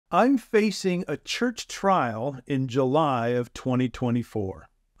I'm facing a church trial in July of 2024.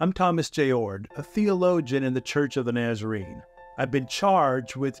 I'm Thomas J. Oord, a theologian in the Church of the Nazarene. I've been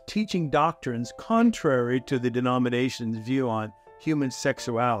charged with teaching doctrines contrary to the denomination's view on human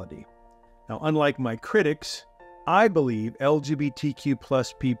sexuality. Now, unlike my critics, I believe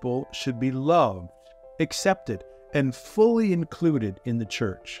LGBTQ+ people should be loved, accepted, and fully included in the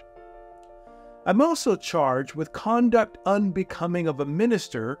church. I'm also charged with conduct unbecoming of a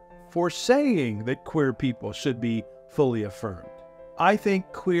minister for saying that queer people should be fully affirmed. I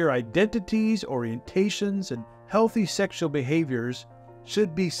think queer identities, orientations, and healthy sexual behaviors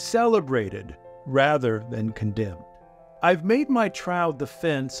should be celebrated rather than condemned. I've made my trial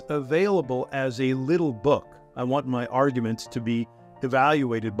defense available as a little book. I want my arguments to be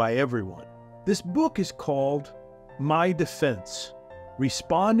evaluated by everyone. This book is called My Defense: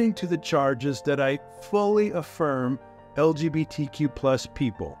 Responding to the Charges That I Fully Affirm LGBTQ+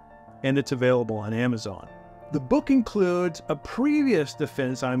 People, and it's available on Amazon. The book includes a previous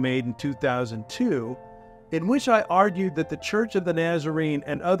defense I made in 2002, in which I argued that the Church of the Nazarene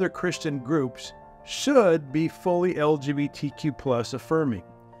and other Christian groups should be fully LGBTQ+ affirming,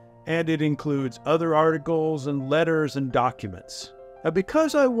 and it includes other articles and letters and documents. Now,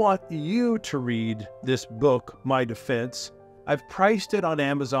 because I want you to read this book, My Defense, I've priced it on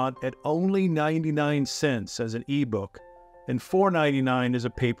Amazon at only 99 cents as an ebook and $4.99 as a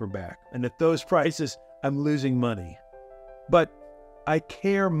paperback. And at those prices, I'm losing money. But I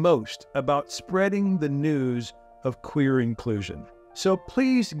care most about spreading the news of queer inclusion. So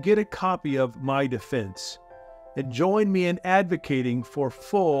please get a copy of My Defense and join me in advocating for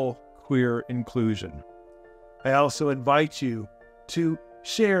full queer inclusion. I also invite you to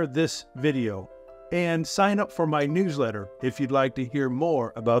share this video and sign up for my newsletter if you'd like to hear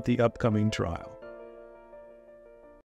more about the upcoming trial.